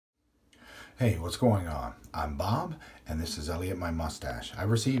Hey, what's going on? I'm Bob, and this is Elliot, my mustache. I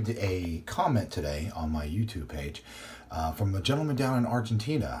received a comment today on my YouTube page from a gentleman down in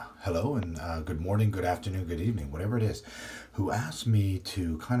Argentina. Hello, and good morning, good afternoon, good evening, whatever it is, who asked me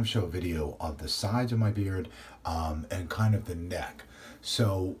to kind of show a video of the sides of my beard and kind of the neck.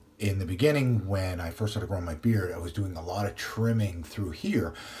 So in the beginning, when I first started growing my beard, I was doing a lot of trimming through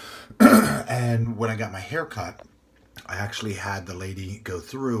here. And when I got my hair cut, I actually had the lady go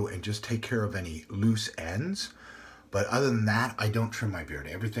through and just take care of any loose ends. But other than that, I don't trim my beard.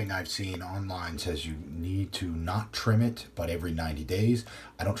 Everything I've seen online says you need to not trim it, but every 90 days.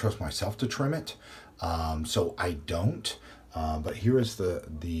 I don't trust myself to trim it, so I don't. But here is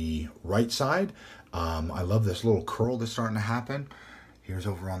the right side. I love this little curl that's starting to happen. Here's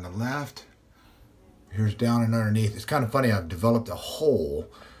over on the left. Here's down and underneath. It's kind of funny. I've developed a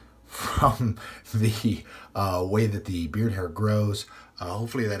hole from the way that the beard hair grows.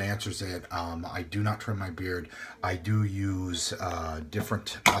 Hopefully that answers it. I do not trim my beard. I do use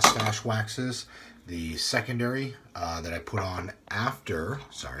different mustache waxes. The secondary that I put on after,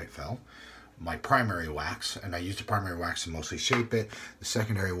 sorry it fell, my primary wax, and I use the primary wax to mostly shape it. The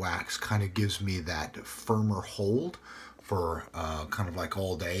secondary wax kind of gives me that firmer hold for kind of like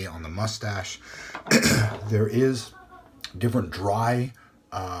all day on the mustache. There is different dry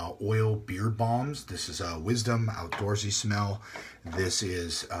oil beard balms. This is Wisdom Outdoorsy Smell. This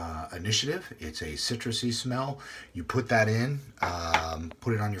is Initiative. It's a citrusy smell. You put that in,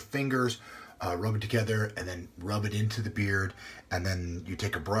 put it on your fingers, rub it together, and then rub it into the beard, and then you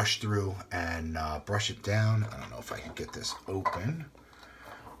take a brush through and brush it down. I don't know if I can get this open.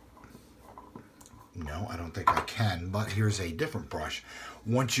 No, I don't think I can, but here's a different brush.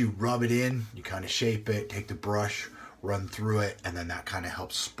 Once you rub it in, you kind of shape it, take the brush, run through it, and then that kind of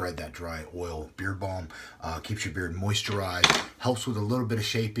helps spread that dry oil beard balm. Keeps your beard moisturized, helps with a little bit of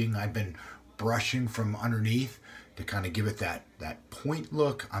shaping. I've been brushing from underneath to kind of give it that point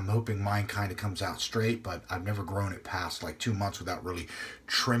look. I'm hoping mine kind of comes out straight, but I've never grown it past like 2 months without really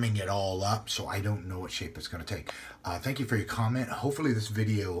trimming it all up, so I don't know what shape it's going to take. Thank you for your comment. Hopefully this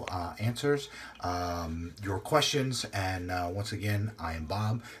video answers your questions, and once again, I am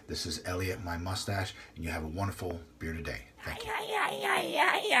Bob. This is Elliot, my mustache, and you have a wonderful bearded day. Thank you.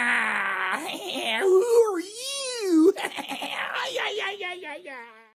 Who are you?